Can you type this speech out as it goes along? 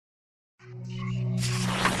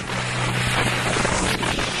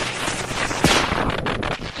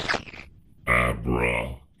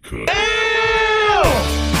Abracadabra.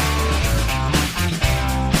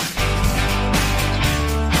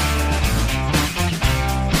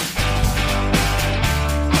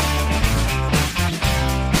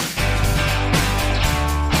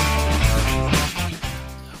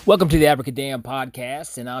 Welcome to the Abracadamn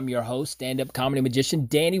podcast, and I'm your host, stand-up comedy magician,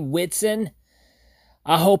 Danny Whitson.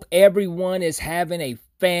 I hope everyone is having a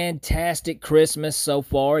fantastic Christmas so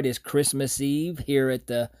far. It is Christmas Eve here at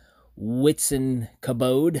the Whitson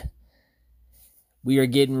Cabode. We are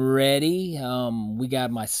getting ready. We got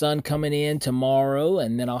my son coming in tomorrow,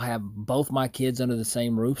 and then I'll have both my kids under the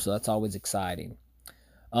same roof, so that's always exciting.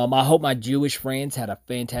 I hope my Jewish friends had a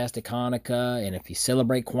fantastic Hanukkah, and if you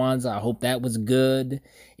celebrate Kwanzaa, I hope that was good.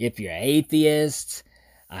 If you're atheists,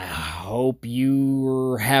 I hope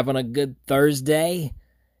you're having a good Thursday.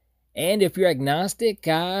 And if you're agnostic,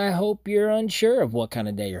 I hope you're unsure of what kind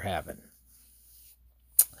of day you're having.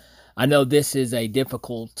 I know this is a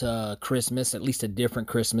difficult Christmas, at least a different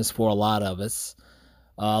Christmas for a lot of us.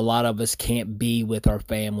 A lot of us can't be with our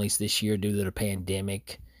families this year due to the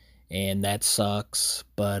pandemic. And that sucks,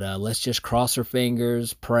 but let's just cross our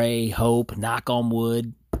fingers, pray, hope, knock on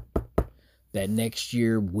wood, that next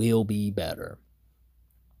year will be better.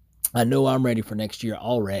 I know I'm ready for next year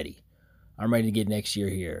already. I'm ready to get next year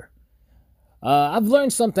here. I've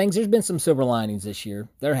learned some things. There's been some silver linings this year.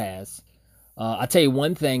 There has. I'll tell you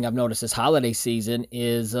one thing I've noticed this holiday season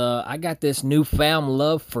is I got this newfound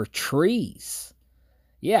love for trees.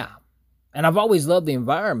 Yeah. And I've always loved the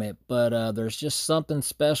environment, but there's just something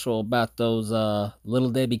special about those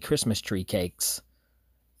Little Debbie Christmas tree cakes.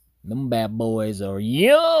 Them bad boys are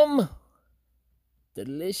yum!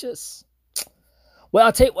 Delicious. Well,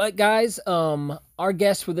 I'll tell you what, guys. Our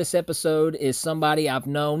guest for this episode is somebody I've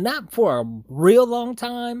known, not for a real long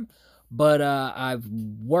time, but I've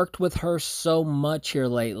worked with her so much here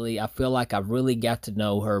lately. I feel like I've really got to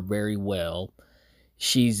know her very well.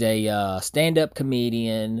 She's a stand-up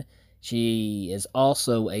comedian. She is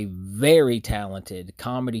also a very talented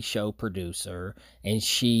comedy show producer, and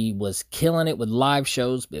she was killing it with live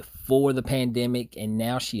shows before the pandemic, and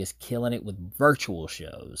now she is killing it with virtual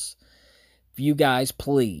shows. If you guys,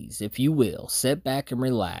 please, if you will, sit back and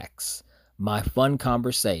relax. My fun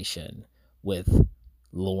conversation with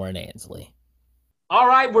Lauren Ansley. All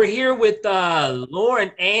right, we're here with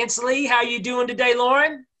Lauren Ansley. How you doing today,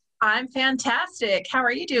 Lauren? I'm fantastic. How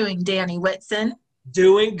are you doing, Danny Whitson?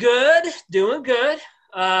 Doing good, doing good.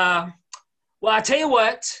 Well, I tell you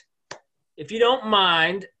what, if you don't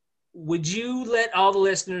mind, would you let all the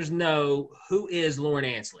listeners know who is Lauren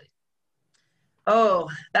Ansley? Oh,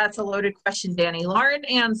 that's a loaded question, Danny. Lauren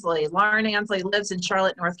Ansley. Lauren Ansley lives in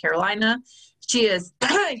Charlotte, North Carolina. She is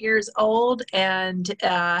years old and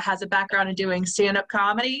has a background in doing stand-up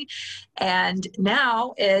comedy, and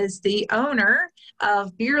now is the owner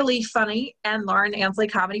of Beerly Funny and Lauren Ansley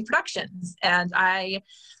Comedy Productions. And I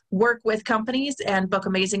work with companies and book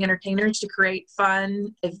amazing entertainers to create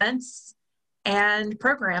fun events and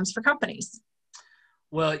programs for companies.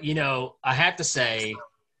 Well, you know, I have to say,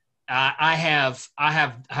 I have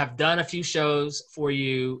done a few shows for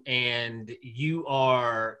you, and you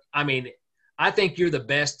are, I mean, I think you're the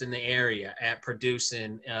best in the area at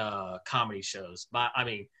producing comedy shows. But I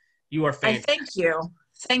mean, you are fantastic. Thank you.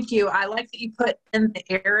 Thank you. I like that you put in the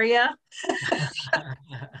area.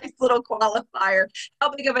 Nice little qualifier.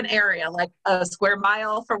 How big of an area? Like a square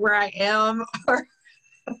mile from where I am? Or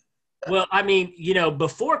Well, I mean, you know,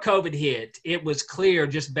 before COVID hit, it was clear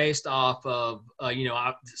just based off of,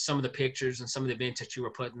 some of the pictures and some of the events that you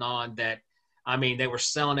were putting on that, I mean, they were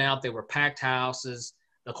selling out. They were packed houses.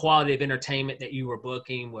 The quality of entertainment that you were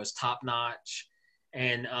booking was top notch.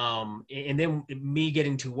 And then me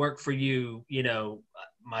getting to work for you, you know,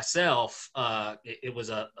 myself, it was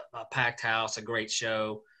a packed house, a great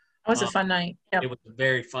show. it was a fun night. Yep. It was a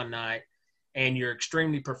very fun night. And you're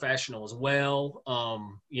extremely professional as well.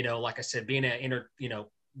 You know, like I said, being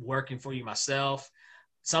working for you myself,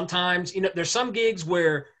 sometimes, you know, there's some gigs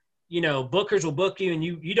where, you know, bookers will book you and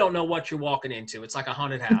you don't know what you're walking into. It's like a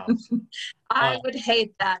haunted house. I would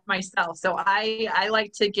hate that myself. So I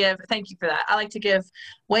like to give, thank you for that. I like to give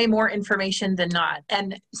way more information than not.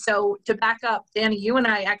 And so to back up, Danny, you and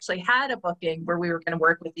I actually had a booking where we were going to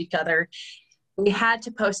work with each other. We had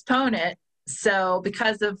to postpone it. So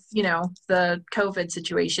because of, you know, the COVID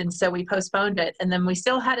situation, so we postponed it, and then we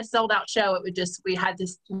still had a sold out show. It would just, we had to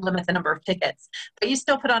limit the number of tickets, but you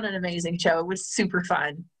still put on an amazing show. It was super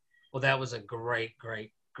fun. Well, that was a great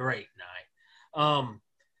night.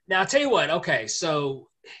 Now I'll tell you what, okay, so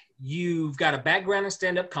you've got a background in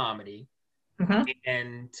stand-up comedy. Mhm.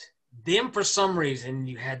 And then for some reason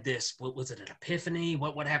you had this, what was it, an epiphany?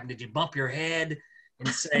 What happened? Did you bump your head and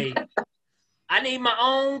say, I need my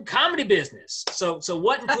own comedy business? So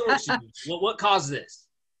what influenced you? What caused this?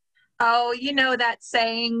 Oh, you know that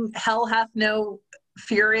saying, hell hath no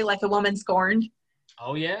fury like a woman scorned?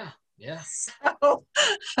 Oh yeah. Yeah. So,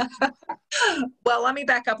 well, let me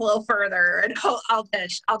back up a little further, and I'll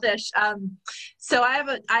dish. So I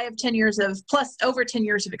have 10 years of plus over 10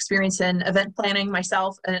 years of experience in event planning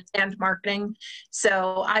myself and marketing.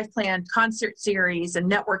 So I've planned concert series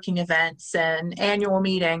and networking events and annual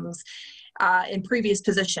meetings in previous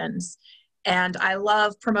positions. And I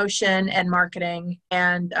love promotion and marketing.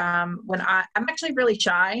 And I'm actually really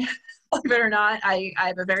shy, believe it or not. I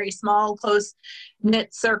have a very small, close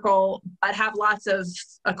knit circle, but have lots of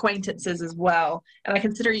acquaintances as well. And I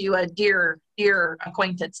consider you a dear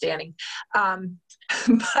acquaintance, Danny. Um,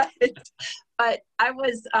 but I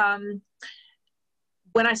was,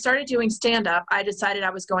 when I started doing stand-up, I decided I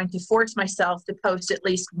was going to force myself to post at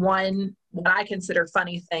least one, what I consider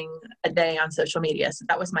funny thing a day on social media. So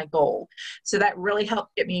that was my goal. So that really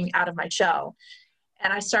helped get me out of my shell.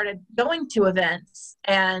 And I started going to events,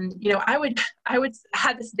 and I would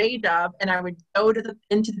had this day job, and I would go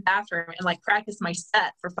into the bathroom and like practice my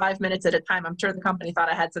set for 5 minutes at a time. I'm sure the company thought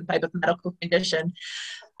I had some type of medical condition,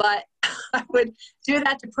 but I would do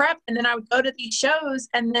that to prep, and then I would go to these shows,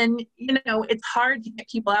 and then it's hard to get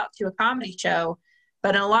people out to a comedy show.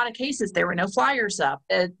 But in a lot of cases, there were no flyers up.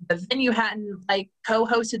 The venue hadn't like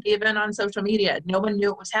co-hosted the event on social media. No one knew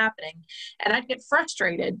it was happening. And I'd get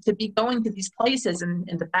frustrated to be going to these places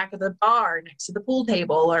in the back of the bar next to the pool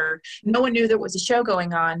table, or no one knew there was a show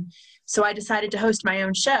going on. So I decided to host my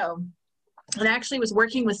own show. And I actually was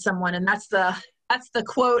working with someone, and that's the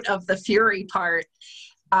quote of the fury part.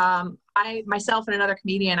 I myself and another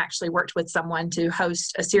comedian actually worked with someone to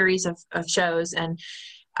host a series of shows, and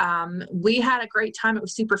we had a great time. It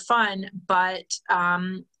was super fun, but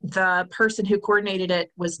the person who coordinated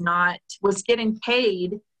it was getting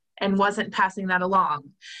paid and wasn't passing that along.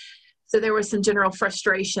 So there was some general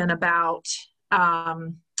frustration about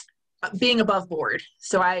being above board.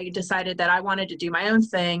 So I decided that I wanted to do my own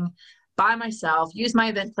thing by myself, use my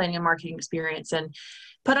event planning and marketing experience, and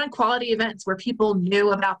put on quality events where people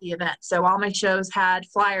knew about the event. So all my shows had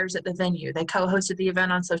flyers at the venue. They co-hosted the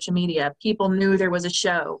event on social media. People knew there was a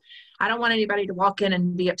show. I don't want anybody to walk in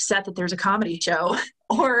and be upset that there's a comedy show,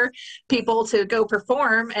 or people to go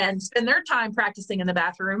perform and spend their time practicing in the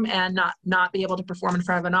bathroom and not be able to perform in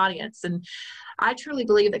front of an audience. And I truly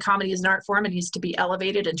believe that comedy is an art form and needs to be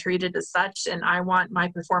elevated and treated as such. And I want my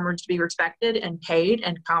performers to be respected and paid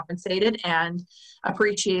and compensated and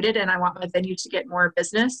appreciated. And I want my venue to get more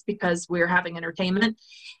business because we're having entertainment.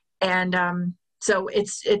 And so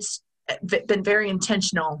it's been very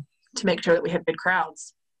intentional to make sure that we have good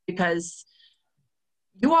crowds, because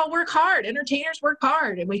you all work hard. Entertainers work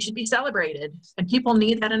hard, and we should be celebrated. And people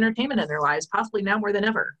need that entertainment in their lives, possibly now more than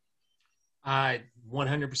ever. I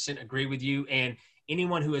 100% agree with you. And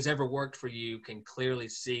anyone who has ever worked for you can clearly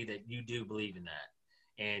see that you do believe in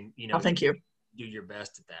that. And, Oh, thank you. Do your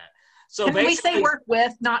best at that. So can we say work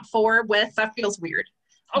with, not for? With, that feels weird.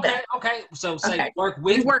 Okay. So say work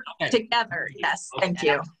with. We work together. Yes. Okay. Thank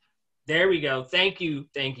you. There we go. Thank you.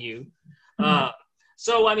 Mm-hmm.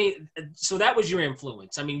 So, I mean, so that was your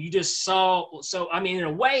influence. I mean, you just saw, in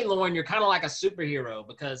a way, Lauren, you're kind of like a superhero,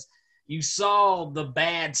 because you saw the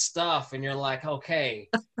bad stuff and you're like, okay,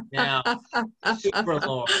 now, super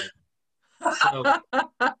Lauren. So.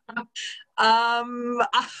 I'm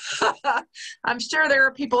sure there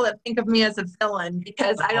are people that think of me as a villain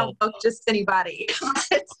because I don't book just anybody. Well,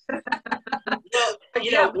 we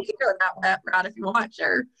can go that route if you want,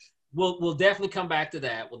 sure. We'll definitely come back to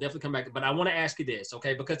that. But I want to ask you this,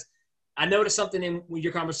 okay? Because I noticed something in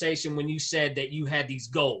your conversation when you said that you had these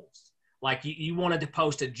goals. Like you wanted to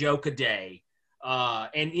post a joke a day.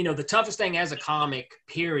 And, the toughest thing as a comic,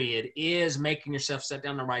 period, is making yourself sit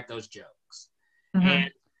down and write those jokes. Mm-hmm. And,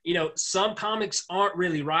 some comics aren't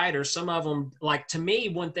really writers. Some of them, like to me,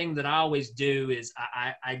 one thing that I always do is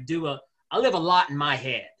I live a lot in my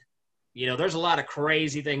head. There's a lot of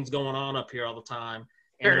crazy things going on up here all the time.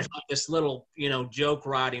 And there's like this little, joke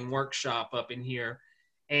writing workshop up in here,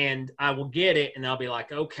 and I will get it and I'll be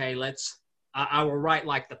like, okay, I will write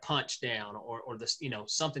like the punch down or this,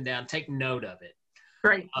 something down, take note of it.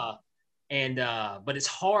 Right. But it's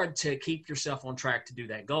hard to keep yourself on track to do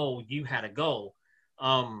that goal. You had a goal.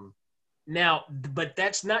 Now, but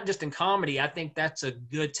that's not just in comedy. I think that's a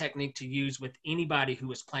good technique to use with anybody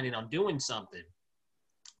who is planning on doing something.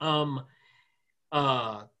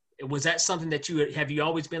 Was that something that have you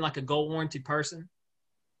always been like a goal-oriented person?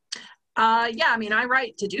 Yeah, I mean, I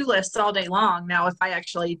write to-do lists all day long. Now, if I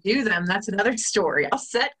actually do them, that's another story. I'll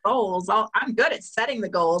set goals. I'm good at setting the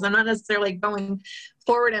goals. I'm not necessarily going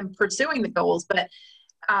forward and pursuing the goals, but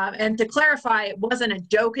and to clarify, it wasn't a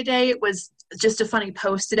joke a day. It was just a funny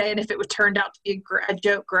post today. And if it would turned out to be a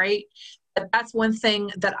joke, great. But that's one thing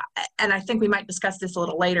that, and I think we might discuss this a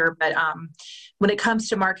little later, but when it comes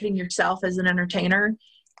to marketing yourself as an entertainer,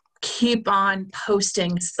 keep on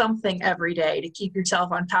posting something every day to keep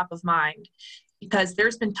yourself on top of mind. Because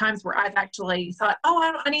there's been times where I've actually thought,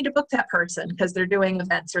 I need to book that person because they're doing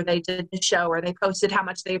events or they did the show or they posted how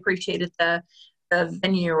much they appreciated the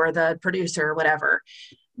venue or the producer or whatever.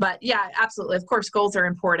 But yeah, absolutely. Of course, goals are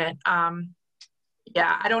important.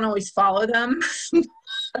 Yeah, I don't always follow them,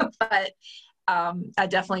 but I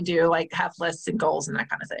definitely do like have lists and goals and that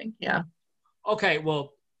kind of thing. Yeah. Okay.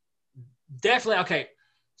 Well, definitely. Okay.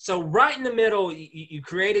 So right in the middle, you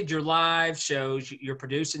created your live shows. You're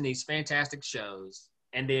producing these fantastic shows.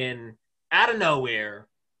 And then out of nowhere,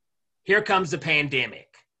 here comes the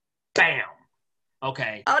pandemic. Bam.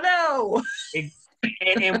 Okay. Oh, no.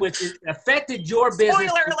 And which affected your business.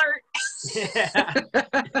 Spoiler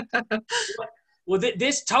alert. Well,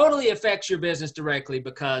 this totally affects your business directly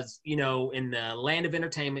because, you know, in the land of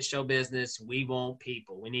entertainment show business, we want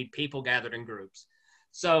people. We need people gathered in groups.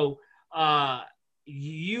 So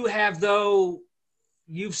you've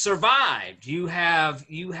survived. You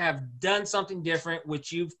have done something different,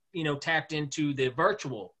 which you've, tapped into the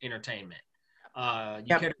virtual entertainment.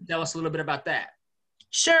 You care to tell us a little bit about that?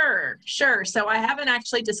 Sure. So I haven't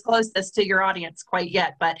actually disclosed this to your audience quite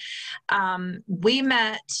yet, but we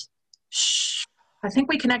met, I think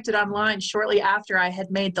we connected online shortly after I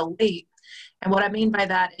had made the leap. And what I mean by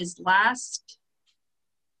that is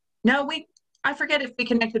I forget if we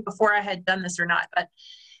connected before I had done this or not, but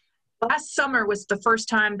last summer was the first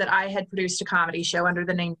time that I had produced a comedy show under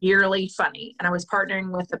the name Yearly Funny, and I was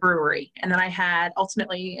partnering with the brewery. And then I had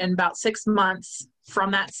ultimately in about 6 months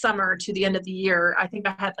from that summer to the end of the year, I think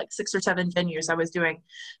I had like 6 or 7 venues I was doing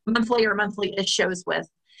monthly-ish shows with.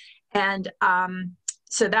 And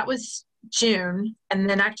so that was June. And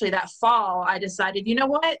then actually that fall, I decided, you know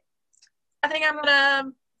what? I think I'm going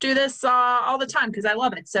to do this all the time because I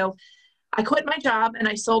love it. So I quit my job and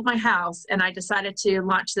I sold my house and I decided to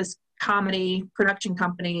launch this comedy production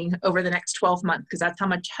company over the next 12 months because that's how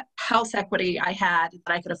much house equity I had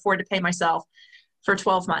that I could afford to pay myself for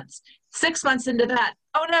 12 months. 6 months into that,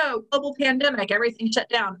 oh no, global pandemic, everything shut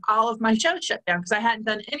down. All of my shows shut down because I hadn't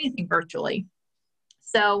done anything virtually.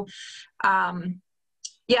 So,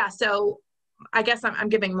 so I guess I'm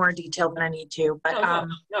giving more detail than I need to, but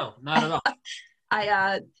no, not at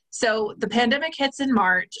all. So the pandemic hits in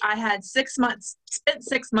March. I had spent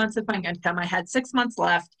 6 months of my income. I had 6 months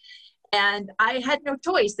left and I had no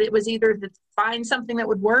choice. It was either to find something that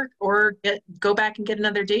would work or go back and get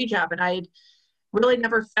another day job. And I'd really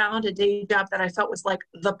never found a day job that I felt was like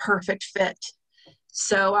the perfect fit.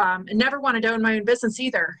 So I never wanted to own my own business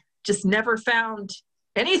either. Just never found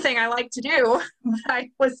anything I like to do. I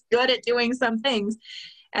was good at doing some things.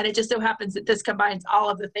 And it just so happens that this combines all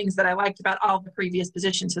of the things that I liked about all the previous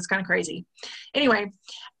positions. So it's kind of crazy. Anyway,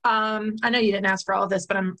 I know you didn't ask for all of this,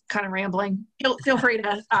 but I'm kind of rambling. Feel free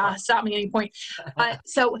to stop me at any point.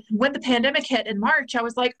 So when the pandemic hit in March, I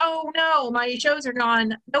was like, oh no, my shows are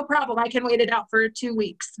gone. No problem. I can wait it out for 2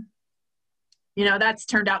 weeks. That's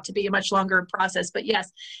turned out to be a much longer process. But yes,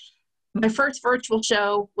 my first virtual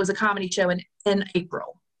show was a comedy show in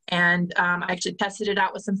April. And I actually tested it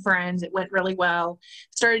out with some friends. It went really well.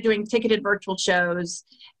 Started doing ticketed virtual shows.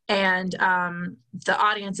 And the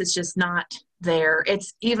audience is just not there.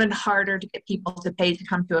 It's even harder to get people to pay to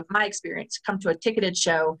come to my experience, come to a ticketed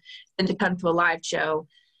show than to come to a live show.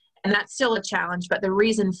 And that's still a challenge. But the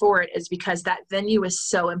reason for it is because that venue is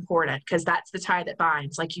so important because that's the tie that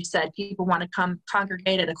binds. Like you said, people want to come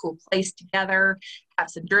congregate at a cool place together, have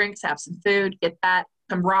some drinks, have some food, get that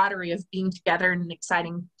camaraderie of being together in an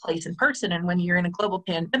exciting place in person. And when you're in a global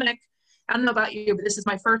pandemic, I don't know about you, but this is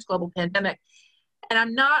my first global pandemic and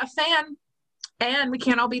I'm not a fan and we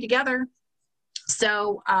can't all be together.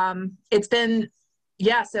 So it's been,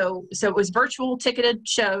 so it was virtual ticketed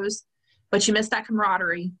shows, but you missed that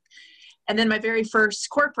camaraderie. And then my very first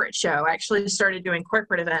corporate show, I actually started doing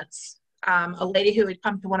corporate events. A lady who had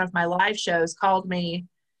come to one of my live shows called me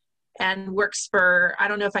and works for, I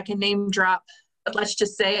don't know if I can name drop, but let's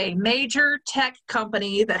just say a major tech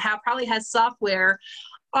company that probably has software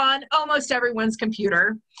on almost everyone's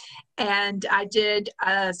computer. And I did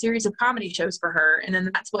a series of comedy shows for her. And then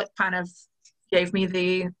that's what kind of gave me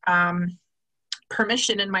the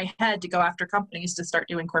permission in my head to go after companies to start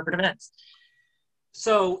doing corporate events.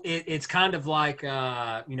 So it's kind of like,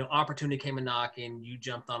 opportunity came a knocking, you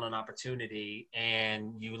jumped on an opportunity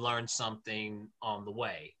and you learned something on the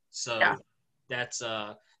way. So Yeah. that's,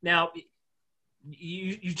 now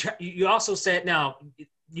you also said, now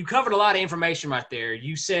you covered a lot of information right there.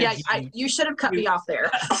 You said, Yeah, you should have cut me off there.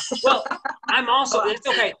 well, I'm also, it's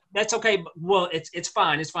okay. That's okay. Well, it's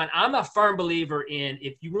fine. It's fine. I'm a firm believer in,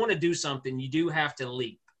 if you want to do something, you do have to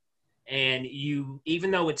leap. And even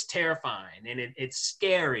though it's terrifying and it's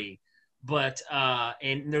scary, but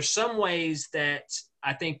and there's some ways that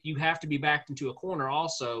I think you have to be backed into a corner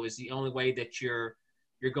also is the only way that you're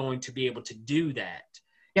going to be able to do that.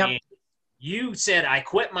 Yep. And you said, I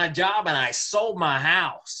quit my job and I sold my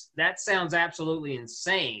house. That sounds absolutely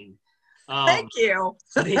insane. Thank you.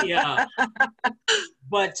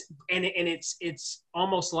 But it's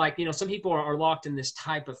almost like, some people are locked in this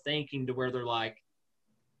type of thinking to where they're like,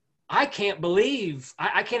 I can't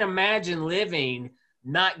imagine living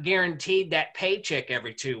not guaranteed that paycheck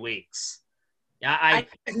every 2 weeks. I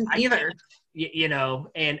couldn't either.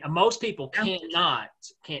 And most people can't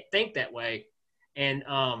think that way. And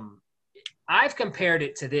I've compared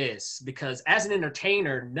it to this because as an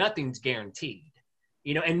entertainer, nothing's guaranteed,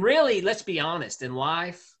 and really, let's be honest, in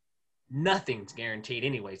life, nothing's guaranteed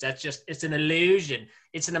anyways. It's an illusion.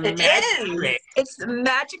 It's a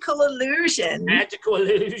magical illusion. Magical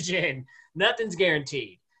illusion. Nothing's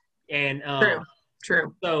guaranteed. And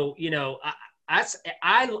true. So,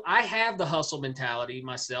 I have the hustle mentality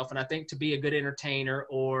myself. And I think to be a good entertainer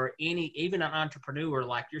or even an entrepreneur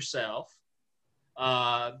like yourself,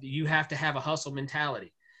 you have to have a hustle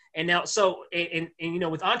mentality. And now, so, and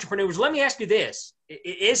with entrepreneurs, let me ask you this.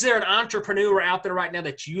 Is there an entrepreneur out there right now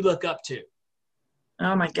that you look up to?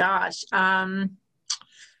 Oh my gosh.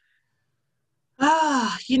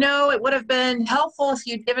 It would have been helpful if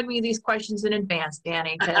you'd given me these questions in advance,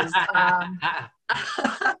 Danny, because,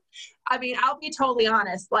 I'll be totally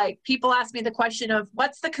honest. Like, people ask me the question of,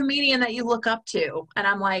 what's the comedian that you look up to? And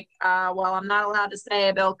I'm like, well, I'm not allowed to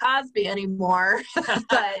say Bill Cosby anymore,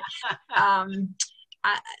 but,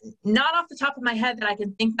 not off the top of my head that I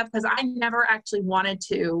can think of, because I never actually wanted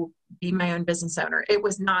to be my own business owner. It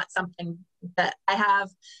was not something that I have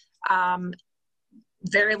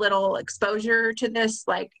very little exposure to this.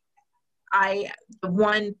 Like, the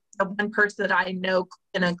one person that I know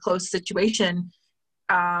in a close situation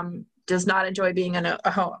does not enjoy being a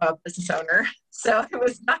business owner. So it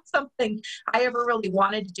was not something I ever really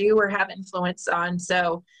wanted to do or have influence on.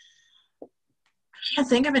 So I can't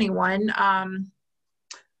think of anyone.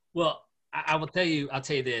 Well, I'll tell you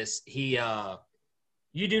this. You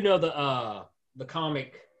do know the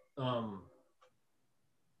comic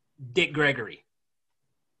Dick Gregory.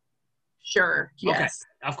 Sure. Yes. Okay.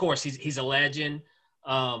 Of course, he's a legend.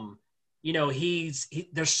 There's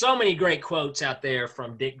so many great quotes out there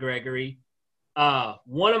from Dick Gregory.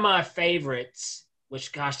 One of my favorites,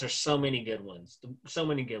 which, gosh, there's so many good ones.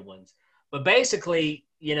 But basically,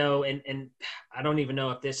 and I don't even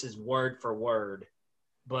know if this is word for word,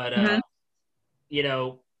 but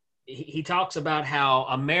he talks about how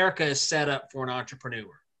America is set up for an entrepreneur.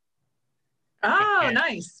 Oh,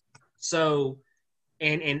 nice. So,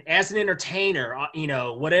 and as an entertainer,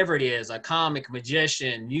 whatever it is, a comic,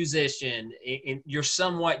 magician, musician, you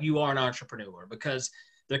are an entrepreneur, because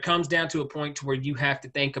there comes down to a point to where you have to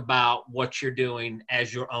think about what you're doing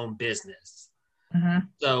as your own business. Mm-hmm.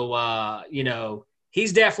 So,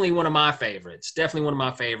 he's definitely one of my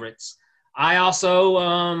favorites. I also,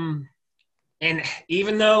 and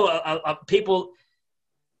even though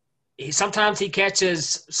sometimes he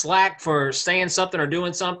catches slack for saying something or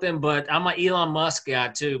doing something, but I'm an Elon Musk guy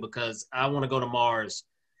too, because I want to go to Mars.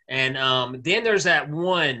 And then there's that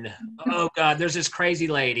one, oh God, there's this crazy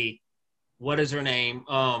lady. What is her name?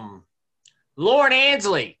 Lauren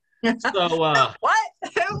Ansley. So what?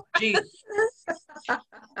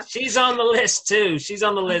 She's on the list too.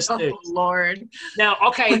 Oh, Lord. Now,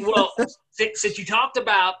 okay, well, since you talked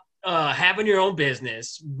about having your own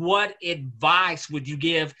business, what advice would you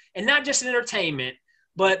give, and not just in entertainment,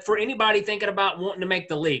 but for anybody thinking about wanting to make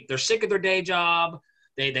the leap? They're sick of their day job.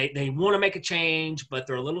 They want to make a change, but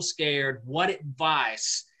they're a little scared. What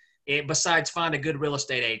advice, besides find a good real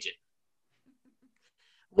estate agent?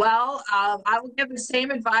 Well, I will give the same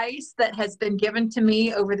advice that has been given to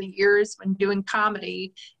me over the years when doing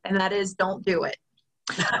comedy, and that is, don't do it.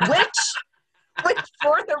 Which,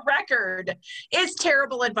 for the record, is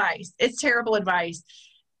terrible advice. It's terrible advice.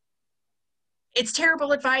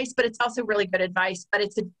 But it's also really good advice. But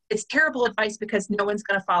it's terrible advice because no one's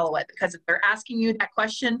going to follow it. Because if they're asking you that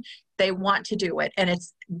question, they want to do it, and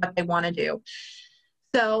it's what they want to do.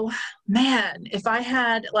 So, man, if I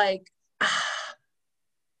had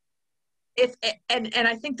and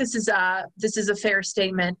I think this is a fair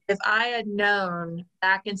statement. If I had known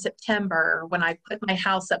back in September when I put my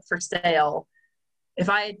house up for sale, if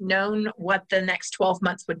I had known what the next 12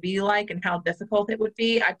 months would be like and how difficult it would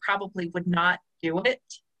be, I probably would not do it.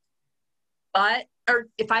 Or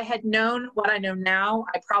if I had known what I know now,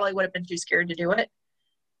 I probably would have been too scared to do it.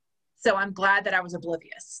 So I'm glad that I was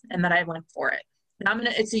oblivious and that I went for it. And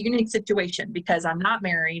it's a unique situation because I'm not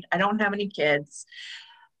married. I don't have any kids.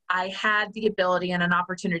 I had the ability and an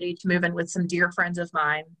opportunity to move in with some dear friends of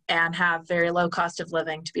mine and have very low cost of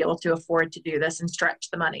living to be able to afford to do this and stretch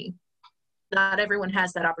the money. Not everyone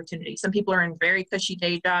has that opportunity. Some people are in very cushy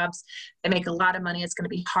day jobs. They make a lot of money. It's going to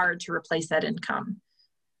be hard to replace that income.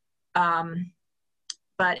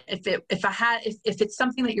 But if it's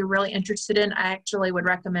something that you're really interested in, I actually would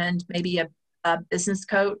recommend maybe a business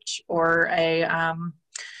coach or a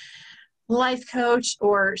life coach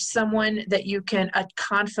or someone a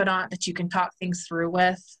confidant that you can talk things through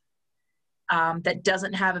with, that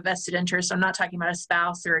doesn't have a vested interest. I'm not talking about a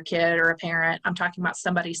spouse or a kid or a parent. I'm talking about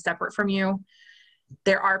somebody separate from you.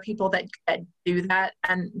 There are people that do that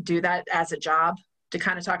and do that as a job to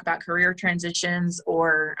kind of talk about career transitions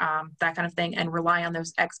or that kind of thing, and rely on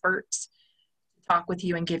those experts to talk with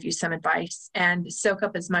you and give you some advice and soak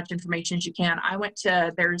up as much information as you can.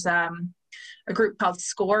 There's a group called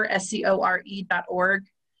Score, SCORE.org,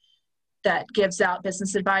 that gives out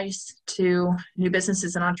business advice to new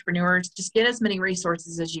businesses and entrepreneurs. Just get as many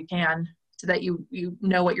resources as you can so that you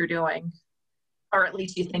know what you're doing, or at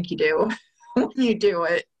least you think you do when you do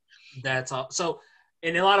it. That's all. So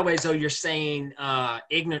in a lot of ways, though, you're saying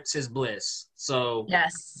ignorance is bliss. So,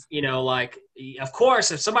 yes, like, of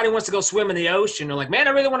course, if somebody wants to go swim in the ocean, they're like, man,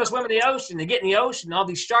 I really want to swim in the ocean. They get in the ocean, and all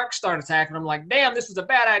these sharks start attacking them. Like, damn, this was a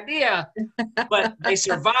bad idea. But they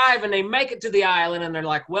survive and they make it to the island, and they're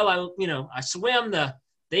like, well, I swim the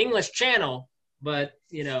English Channel, but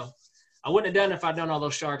I wouldn't have done it if I'd done all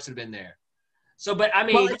those sharks that have been there. So, but I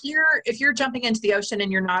mean, well, if you're jumping into the ocean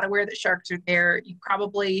and you're not aware that sharks are there, you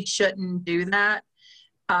probably shouldn't do that.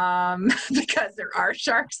 Because there are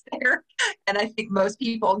sharks there, and I think most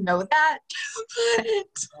people know that.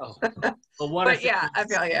 But yeah, I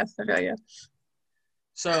feel you.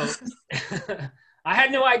 So I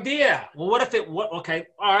had no idea. Well, what if okay,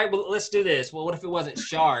 all right, well, let's do this. Well, what if it wasn't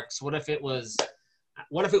sharks? What if it was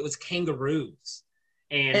kangaroos?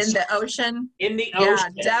 And in the ocean? In the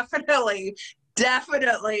ocean. Yeah,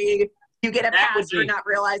 definitely. You get a pass for not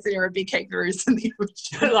realizing there would be kangaroos in the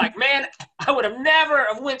ocean. Like, man, I would have never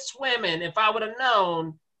went swimming if I would have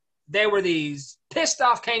known there were these pissed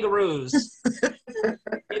off kangaroos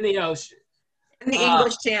in the ocean. In the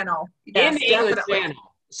English Channel. Yes, in the English Channel.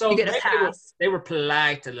 So you get a pass. They were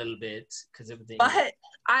polite a little bit because everything. But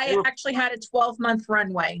I actually had a 12-month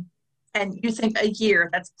runway. And you think a year,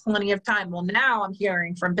 that's plenty of time. Well, now I'm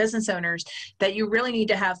hearing from business owners that you really need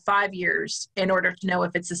to have 5 years in order to know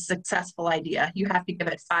if it's a successful idea. You have to give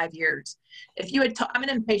it 5 years. If you had, I'm an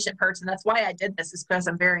impatient person. That's why I did this, is because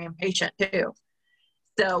I'm very impatient too.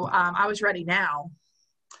 So I was ready now.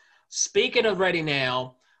 Speaking of ready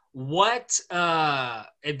now, what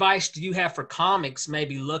advice do you have for comics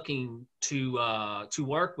maybe looking to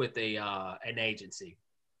work with an agency?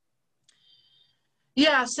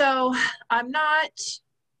 Yeah, so I'm not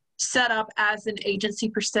set up as an agency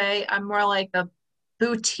per se. I'm more like a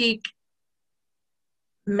boutique,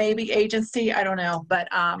 maybe agency. I don't know, but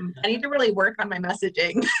I need to really work on my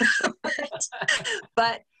messaging.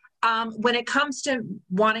 But when it comes to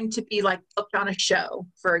wanting to be like booked on a show,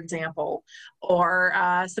 for example, or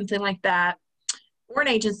something like that, or an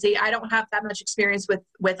agency, I don't have that much experience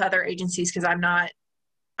with other agencies because I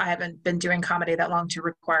haven't been doing comedy that long to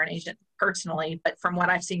require an agent personally, but from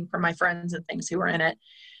what I've seen from my friends and things who are in it,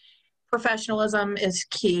 professionalism is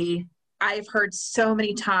key. I've heard so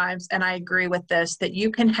many times, and I agree with this, that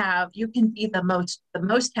you can be the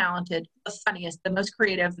most talented, the funniest, the most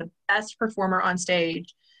creative, the best performer on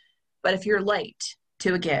stage. But if you're late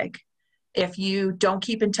to a gig, if you don't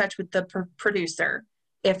keep in touch with the producer,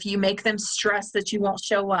 if you make them stress that you won't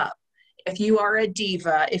show up, if you are a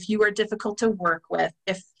diva, if you are difficult to work with,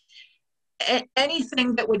 if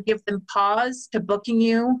anything that would give them pause to booking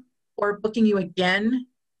you or booking you again,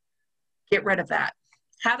 get rid of that.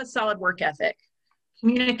 Have a solid work ethic.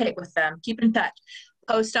 Communicate with them. Keep in touch.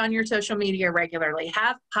 Post on your social media regularly.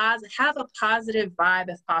 Have a positive vibe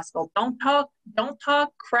if possible. Don't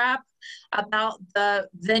talk crap about the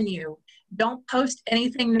venue. Don't post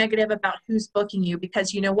anything negative about who's booking you,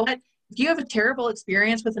 because you know what? If you have a terrible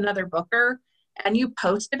experience with another booker and you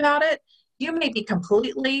post about it, you may be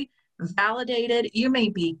completely validated. You may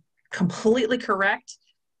be completely correct.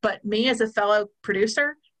 But me as a fellow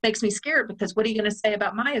producer, makes me scared because what are you going to say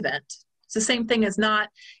about my event? It's the same thing as not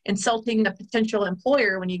insulting a potential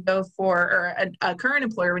employer when you go for, or a current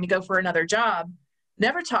employer when you go for another job.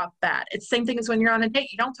 Never talk bad. It's the same thing as when you're on a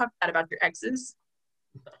date. You don't talk bad about your exes.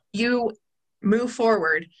 You move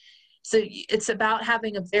forward. So it's about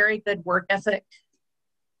having a very good work ethic.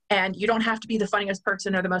 And you don't have to be the funniest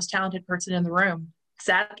person or the most talented person in the room.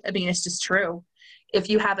 It's just true. If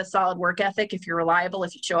you have a solid work ethic, if you're reliable,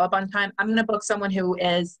 if you show up on time, I'm going to book someone who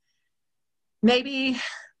is, maybe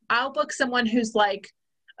I'll book someone who's like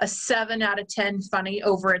a 7 out of 10 funny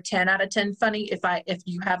over a 10 out of 10 funny. If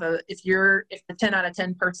the 10 out of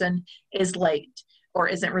 10 person is late or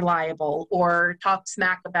isn't reliable or talks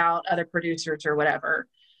smack about other producers or whatever.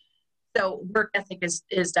 So work ethic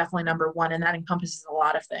is definitely number one, and that encompasses a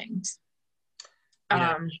lot of things.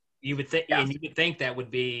 You would think, and you would think that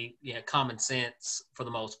would be common sense for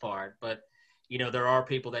the most part, but there are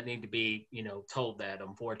people that need to be told that,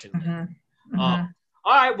 unfortunately. Mm-hmm. Mm-hmm.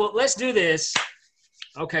 All right, well, let's do this.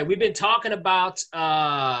 Okay, we've been talking about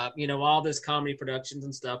all this comedy productions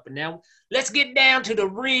and stuff, but now let's get down to the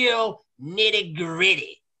real nitty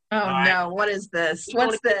gritty. Oh no, what is this?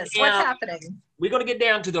 What's this? What's happening? We're going to get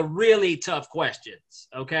down to the really tough questions,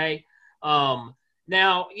 okay?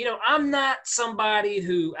 Now, I'm not somebody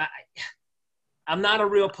who, I'm not a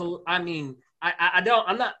real, I'm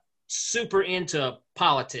not super into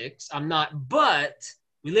politics. I'm not, but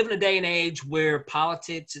we live in a day and age where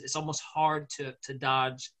politics, it's almost hard to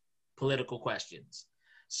dodge political questions.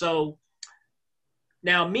 So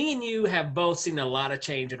now me and you have both seen a lot of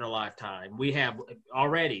change in our lifetime. We have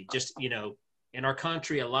already just, in our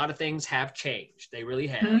country, a lot of things have changed. They really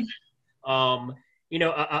have. Mm-hmm.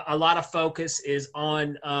 A lot of focus is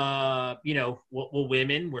on,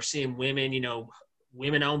 women. We're seeing women,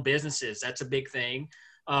 women-owned businesses. That's a big thing.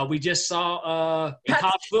 We just saw in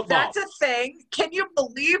college football. That's a thing. Can you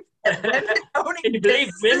believe that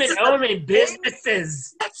women owning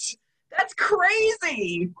businesses? That's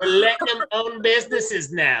crazy. We're letting them own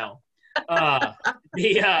businesses now.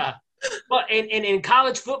 Well, and in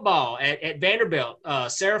college football at Vanderbilt,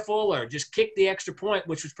 Sarah Fuller just kicked the extra point,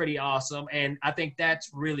 which was pretty awesome, and I think that's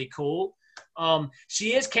really cool.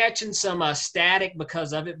 She is catching some static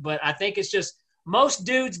because of it, but I think it's just most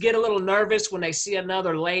dudes get a little nervous when they see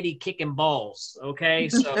another lady kicking balls. Okay,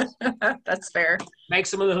 so that's fair. Makes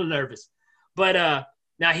them a little nervous. But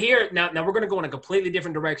now we're going to go in a completely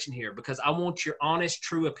different direction here because I want your honest,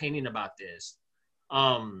 true opinion about this.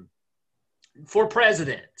 For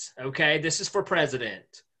president, okay? This is for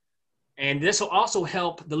president. And this will also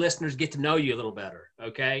help the listeners get to know you a little better,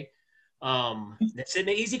 okay? It's an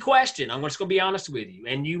easy question. I'm just going to be honest with you.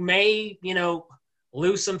 And you may,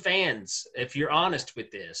 lose some fans if you're honest with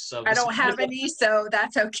this. So I don't have any, so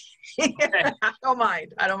that's okay. Okay. I don't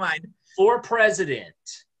mind. For president,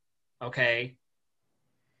 okay?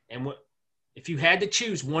 And if you had to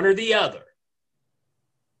choose one or the other,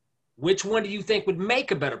 which one do you think would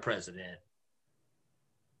make a better president?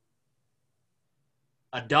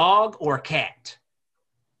 A dog or a cat?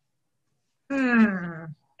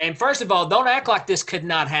 And first of all, don't act like this could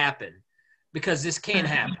not happen because this can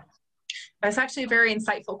happen. That's actually a very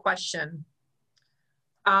insightful question.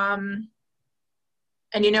 And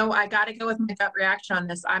I got to go with my gut reaction on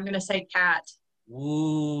this. I'm going to say cat.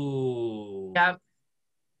 Ooh. Yep.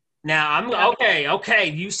 Now okay.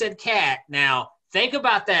 You said cat. Now think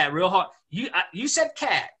about that real hard. You said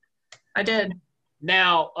cat. I did.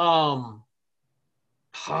 Now, oh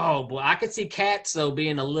boy, I could see cats though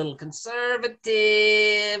being a little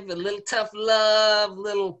conservative, a little tough love,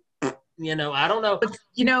 little, I don't know. But,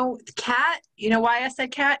 cat. Why I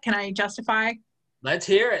said cat? Can I justify? Let's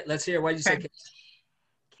hear it. Why did you say cat?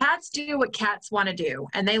 Cats do what cats want to do,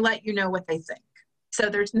 and they let you know what they think. So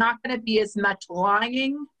there's not going to be as much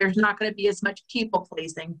lying. There's not going to be as much people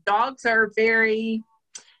pleasing. Dogs are very,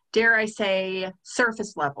 dare I say,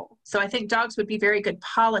 surface level. So I think dogs would be very good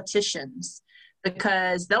politicians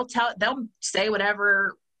because they'll say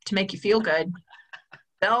whatever to make you feel good.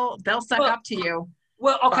 They'll suck up to you.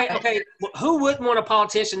 Well, okay. Who wouldn't want a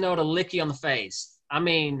politician though to lick you on the face? I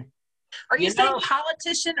mean, are you saying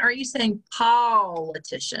politician or are you saying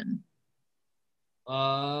politician?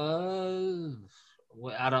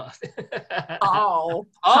 Well, I don't.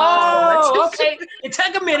 Okay. It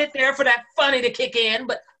took a minute there for that funny to kick in,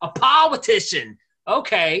 but a politician.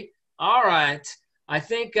 Okay. All right. I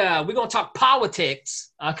think we're going to talk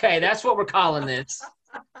politics. Okay. That's what we're calling this.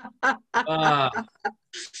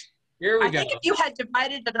 Here we go. I think if you had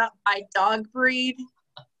divided it up by dog breed,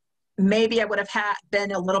 maybe I would have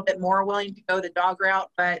been a little bit more willing to go the dog route,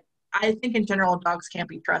 but I think in general, dogs can't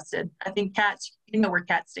be trusted. I think cats, where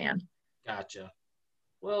cats stand. Gotcha.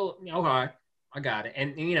 Well, okay, I got it.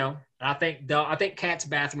 And you know, I think cats'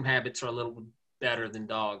 bathroom habits are a little better than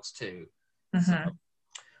dogs too. So,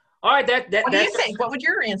 all right, What do you think? What would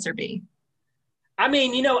your answer be? I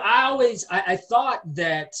mean, you know, I thought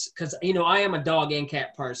that because you know I am a dog and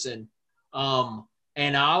cat person,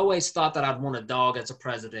 and I always thought that I'd want a dog as a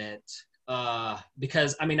president,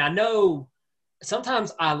 because I mean I know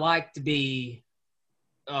sometimes I like to be,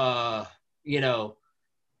 you know,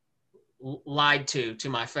 lied to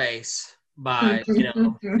my face by you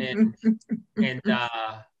know and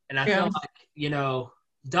I feel like you know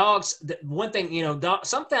dogs. One thing you know,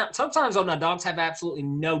 sometimes on dogs have absolutely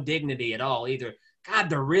no dignity at all either.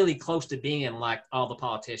 God, they're really close to being like all the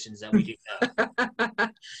politicians that we do know.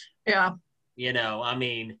 Yeah. You know, I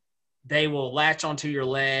mean, they will latch onto your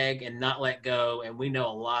leg and not let go, and we know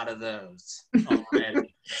a lot of those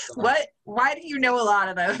already. So, what? Why do you know a lot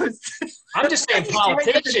of those? I'm just saying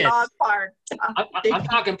politicians. Dog park. I'm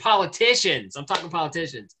talking politicians. I'm talking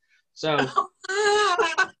politicians. So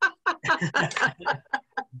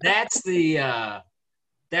that's the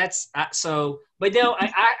so. But no,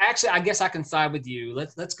 I actually I guess I can side with you.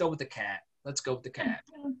 Let's go with the cat. Let's go with the cat.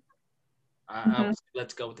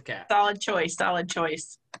 Let's go with the cat. Solid choice. Solid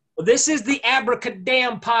choice. Well, this is the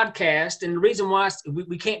Abracadamn podcast, and the reason why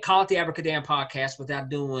we can't call it the Abracadamn podcast without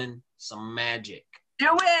doing some magic.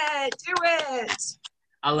 Do it. Do it.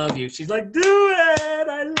 I love you. She's like, do it.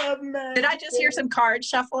 I love magic. Did I just hear some card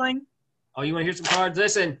shuffling? Oh, you want to hear some cards?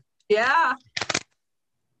 Listen. Yeah.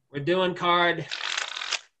 We're doing card.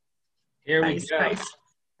 Here we go. Nice.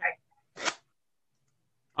 Okay.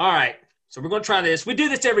 All right. So we're going to try this. We do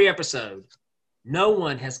this every episode. No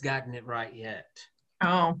one has gotten it right yet.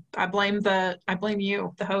 Oh, I blame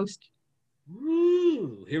you, the host.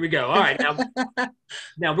 Woo. Here we go. All right.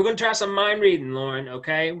 Now we're going to try some mind reading, Lauren.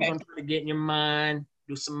 Okay. We're going to try to get in your mind,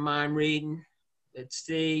 do some mind reading. Let's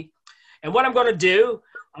see. And what I'm going to do,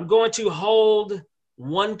 I'm going to hold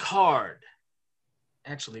one card.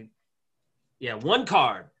 Actually, yeah, one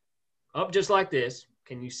card. Up just like this.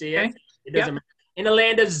 Can you see it? Okay. It doesn't matter. In the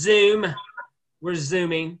land of Zoom, we're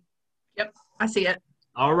zooming. Yep, I see it.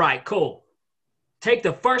 All right, cool. Take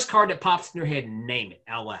the first card that pops in your head and name it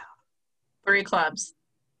out loud. 3 clubs.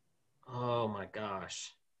 Oh my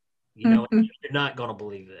gosh. You know, you're not going to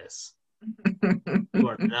believe this. You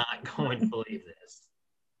are not going to believe this.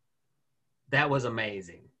 That was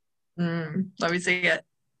amazing. Let me see it.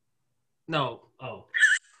 No. Oh.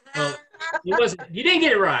 Well, it wasn't. You didn't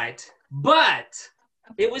get it right, but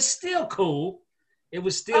it was still cool. It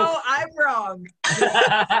was still. Oh, I'm wrong.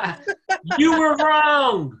 You were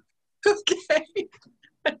wrong. Okay.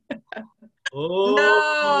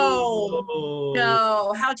 Oh.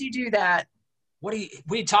 No. How'd you do that? What are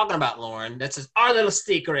you talking about, Lauren? That's our little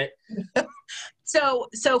secret. So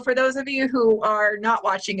for those of you who are not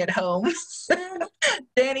watching at home,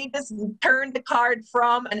 Danny just turned the card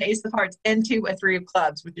from an ace of hearts into a 3 of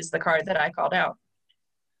clubs, which is the card that I called out.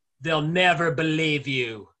 They'll never believe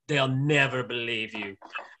you. They'll never believe you.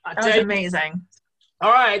 That was amazing.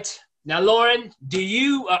 All right. Now, Lauren, do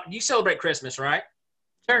you celebrate Christmas, right?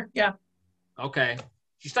 Sure, yeah. Okay.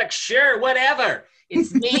 She's like, sure, whatever.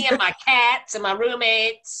 It's me and my cats and my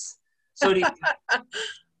roommates. So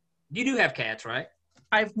you do have cats, right?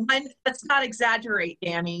 I have one. Let's not exaggerate,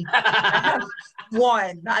 Danny. I have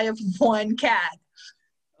one. I have one cat.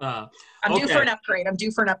 I'm due for an upgrade. I'm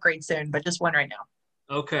due for an upgrade soon, but just one right now.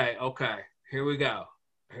 Okay. Here we go.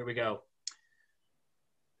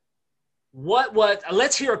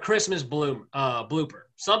 Let's hear a Christmas blooper.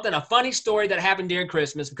 A funny story that happened during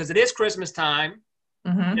Christmas, because it is Christmas time,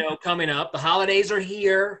 you know, coming up. The holidays are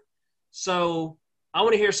here. So I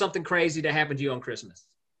want to hear something crazy that happened to you on Christmas.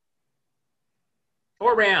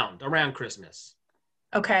 Or around Christmas.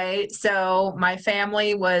 Okay, so my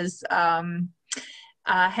family was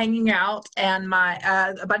hanging out, and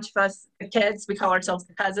a bunch of us, the kids, we call ourselves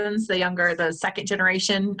the cousins, the second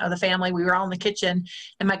generation of the family. We were all in the kitchen,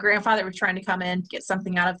 and my grandfather was trying to come in to get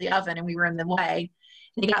something out of the oven, and we were in the way.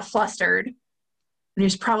 And he got flustered, and he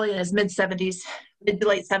was probably in his mid to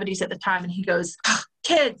late 70s at the time, and he goes,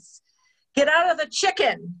 "Kids, get out of the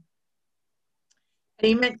chicken." And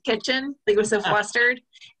he meant kitchen. He was so flustered.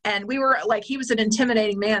 And we were like, he was an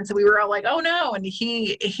intimidating man. So we were all like, oh no. And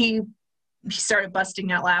he started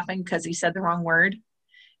busting out laughing because he said the wrong word.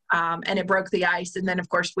 And it broke the ice. And then of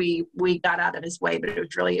course we got out of his way, but it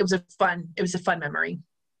was a fun memory.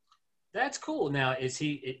 That's cool. Now, is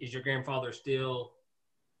your grandfather still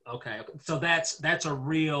okay? So that's a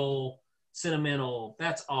real sentimental,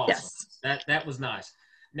 that's awesome. Yes. That was nice.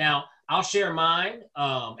 Now, I'll share mine.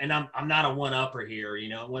 And I'm not a one-upper here, you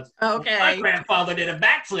know. Okay. My grandfather did a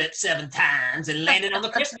backflip 7 times and landed on the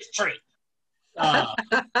Christmas tree. But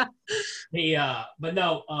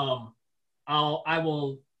no, I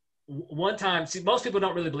will. One time, see, most people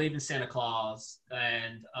don't really believe in Santa Claus,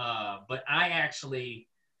 and but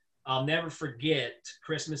I'll never forget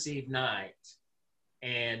Christmas Eve night,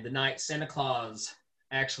 and the night Santa Claus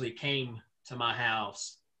actually came to my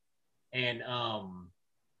house, and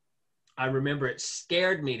I remember it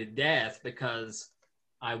scared me to death because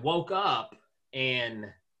I woke up and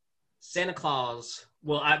Santa Claus.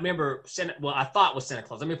 Well, I remember I thought it was Santa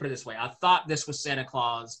Claus. Let me put it this way: I thought this was Santa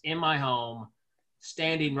Claus in my home,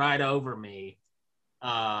 standing right over me,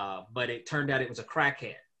 but it turned out it was a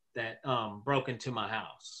crackhead that broke into my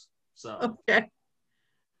house. So, okay.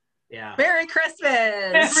 Yeah. Merry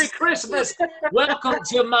Christmas. Merry Christmas. Welcome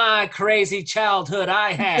to my crazy childhood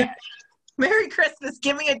I had. Merry Christmas.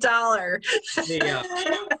 Give me $1. Yeah.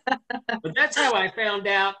 But that's how I found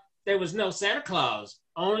out there was no Santa Claus,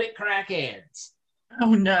 only crackheads.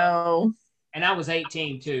 Oh, no. And I was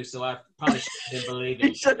 18 too, so I probably didn't believe it.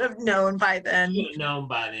 You should have known by then. Should have known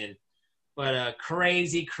by then. But a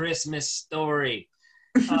crazy Christmas story.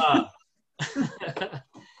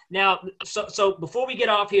 Now, so before we get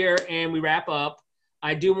off here and we wrap up,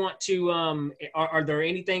 I do want to, are there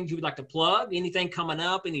any things you would like to plug? Anything coming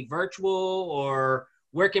up, any virtual, or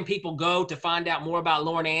where can people go to find out more about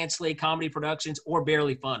Lauren Ansley Comedy Productions or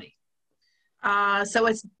Barely Funny? So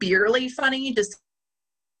it's Barely Funny, just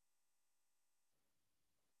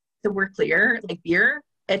so we're clear, like beer,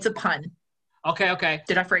 it's a pun. Okay.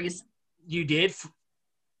 Did I freeze? You did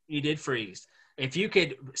freeze. If you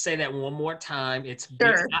could say that one more time, it's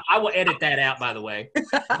sure. I will edit that out, by the way.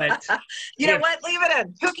 But you know what? Leave it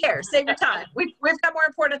in. Who cares? Save your time. We've got more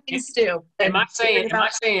important things to do. Am I saying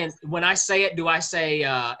when I say it,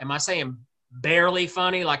 am I saying barely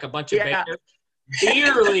funny, like a bunch of bears?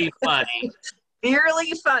 Barely funny.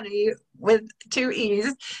 Barely Funny with 2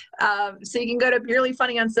 E's. So you can go to Barely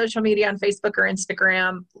Funny on social media on Facebook or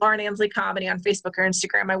Instagram, Lauren Ansley Comedy on Facebook or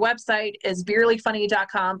Instagram. My website is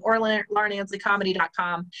barelyfunny.com or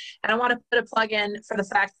laurenansleycomedy.com. And I want to put a plug in for the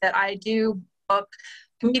fact that I do book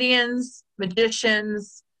comedians,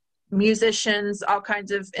 magicians, musicians, all kinds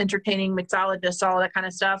of entertaining mixologists, all that kind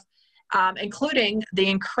of stuff, including the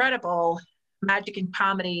incredible magic and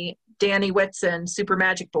comedy Danny Whitson, Super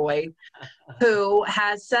Magic Boy, who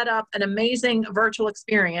has set up an amazing virtual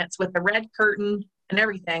experience with the red curtain and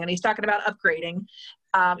everything. And he's talking about upgrading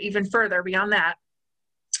even further beyond that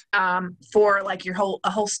for like a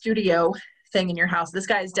whole studio thing in your house. This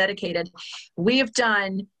guy is dedicated. We have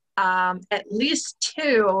done at least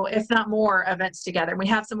 2, if not more, events together. We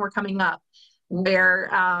have some more coming up where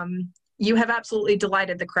you have absolutely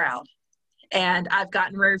delighted the crowd. And I've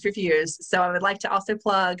gotten rave reviews. So I would like to also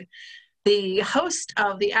plug the host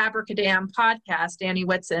of the Abracadamn podcast, Danny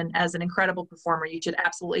Whitson, as an incredible performer. You should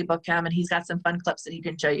absolutely book him, and he's got some fun clips that he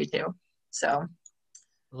can show you too. So,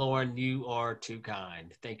 Lauren, you are too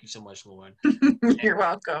kind. Thank you so much, Lauren. You're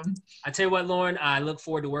welcome. I tell you what, Lauren, I look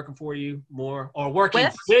forward to working for you more, or working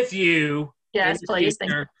with you. Yes, please.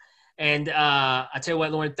 Thank you. And I tell you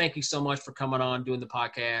what, Lauren, thank you so much for coming on, doing the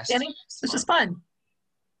podcast. Danny, this was fun.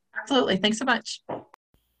 Absolutely. Thanks so much.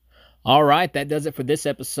 All right. That does it for this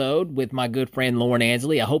episode with my good friend Lauren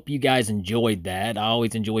Ansley. I hope you guys enjoyed that. I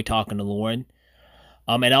always enjoy talking to Lauren.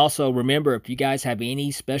 And also remember, if you guys have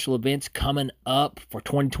any special events coming up for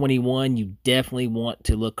 2021, you definitely want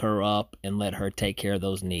to look her up and let her take care of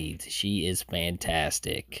those needs. She is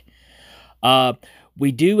fantastic.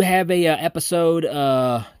 We do have a episode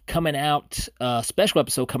coming out, special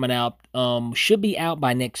episode coming out, should be out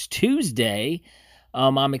by next Tuesday.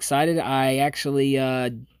 I'm excited. I actually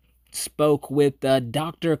spoke with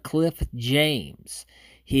Dr. Cliff James.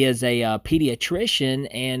 He is a pediatrician,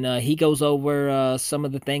 and he goes over some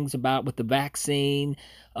of the things about with the vaccine,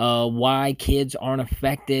 why kids aren't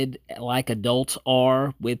affected like adults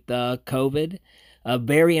are with COVID. A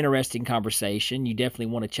very interesting conversation. You definitely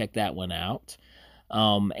want to check that one out.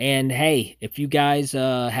 And hey, if you guys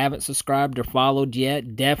haven't subscribed or followed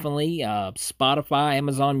yet, definitely Spotify,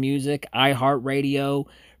 Amazon Music, iHeartRadio,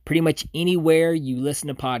 pretty much anywhere you listen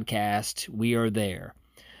to podcasts, we are there.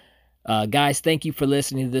 Guys, thank you for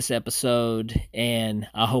listening to this episode, and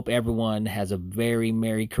I hope everyone has a very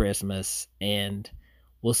Merry Christmas, and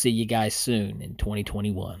we'll see you guys soon in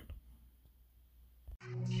 2021.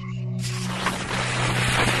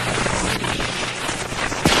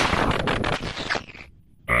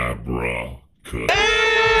 Abracadabra.